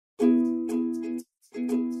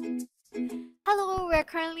we're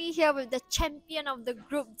currently here with the champion of the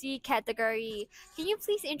Group D category. Can you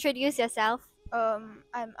please introduce yourself? I'm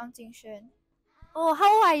Jing Xuan, Oh, how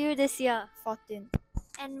old are you this year? 14,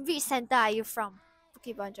 And which center are you from?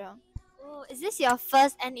 Bukit Panjang. Oh, is this your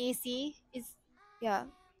first NAC? Yeah.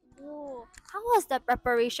 Oh, how was the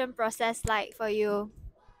preparation process like for you?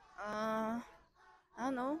 I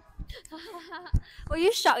don't know. Were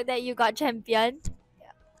you shocked that you got champion?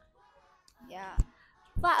 Yeah.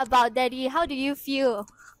 What about Daddy? How do you feel?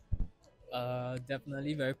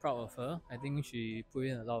 Definitely very proud of her. I think she put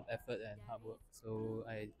in a lot of effort and hard work, so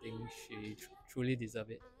I think she truly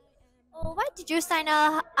deserves it. Oh, why did you sign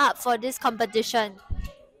up for this competition?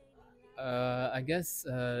 I guess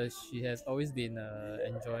she has always been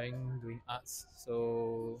enjoying doing arts,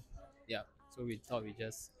 so yeah. So we thought we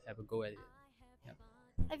just have a go at it. Yeah.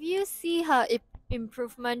 Have you seen her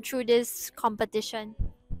improvement through this competition?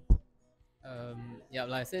 Yeah.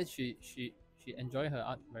 Like I said, she enjoyed her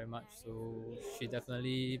art very much, so she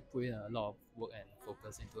definitely put in a lot of work and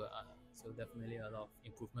focus into her art. So definitely a lot of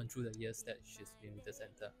improvement through the years that she's been with the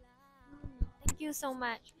center. Thank you so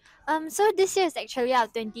much. So this year is actually our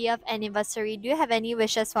 20th anniversary. Do you have any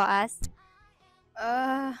wishes for us?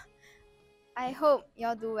 I hope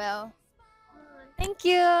y'all do well. Thank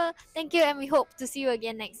you, and we hope to see you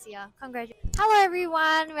again next year. Congratulations. Hello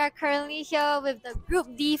everyone, we are currently here with the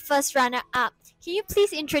Group D first runner-up. Can you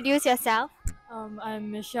please introduce yourself?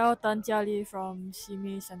 I'm Michelle Tan Jia Lia from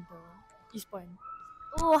Simei Center, East Point.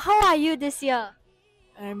 Oh, how are you this year?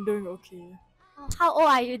 I'm doing okay. Oh, how old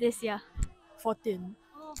are you this year? 14.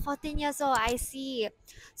 Oh, 14 years old, I see.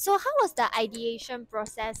 So how was the ideation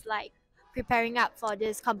process like preparing up for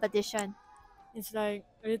this competition? It's like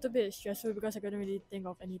a little bit stressful because I couldn't really think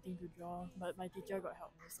of anything to draw, but my teacher got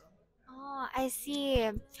help me. So. Oh, I see.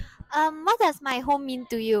 What does my home mean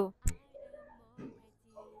to you?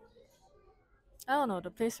 I don't know,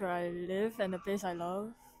 the place where I live and the place I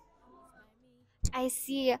love. I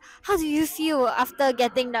see. How do you feel after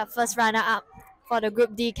getting the first runner-up for the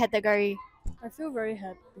Group D category? I feel very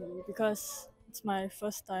happy because it's my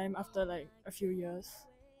first time after like a few years.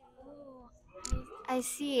 I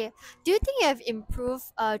see. Do you think you have improved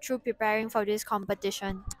through preparing for this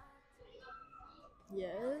competition?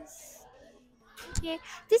 Yes. Okay,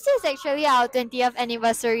 this is actually our 20th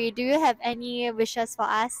anniversary. Do you have any wishes for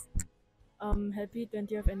us? Happy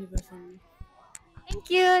 20th anniversary.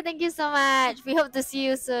 Thank you so much. We hope to see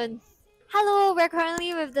you soon. Hello, we're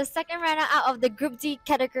currently with the second runner-up of the Group D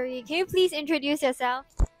category. Can you please introduce yourself?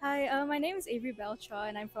 Hi, my name is Avery Belle Chua,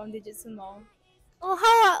 and I'm from Digitsun Mall. Oh,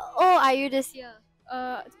 how old are you this year?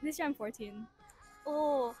 This year I'm 14.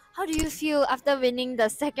 Oh, how do you feel after winning the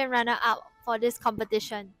second runner-up for this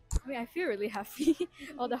competition? I mean, I feel really happy.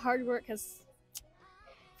 All the hard work has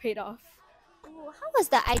paid off. Oh, how was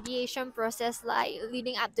the ideation process like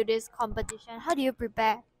leading up to this competition? How do you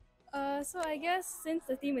prepare? So I guess since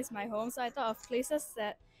the theme is my home, so I thought of places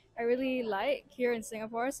that I really like here in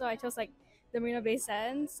Singapore. So I chose like the Marina Bay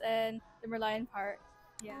Sands and the Merlion Park.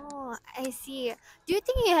 Yeah. Oh, I see. Do you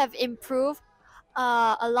think you have improved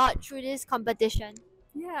a lot through this competition?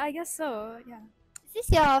 Yeah, I guess so. Yeah. Is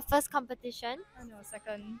this your first competition? I know,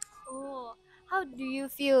 second. Oh, how do you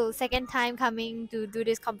feel second time coming to do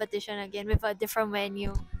this competition again with a different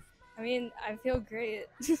venue? I mean, I feel great.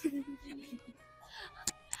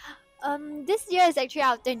 This year is actually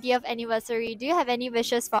our 20th anniversary. Do you have any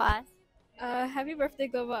wishes for us? Happy birthday,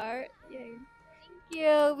 Globalart. Yay. Thank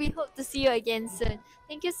you. We hope to see you again soon.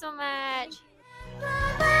 Thank you so much.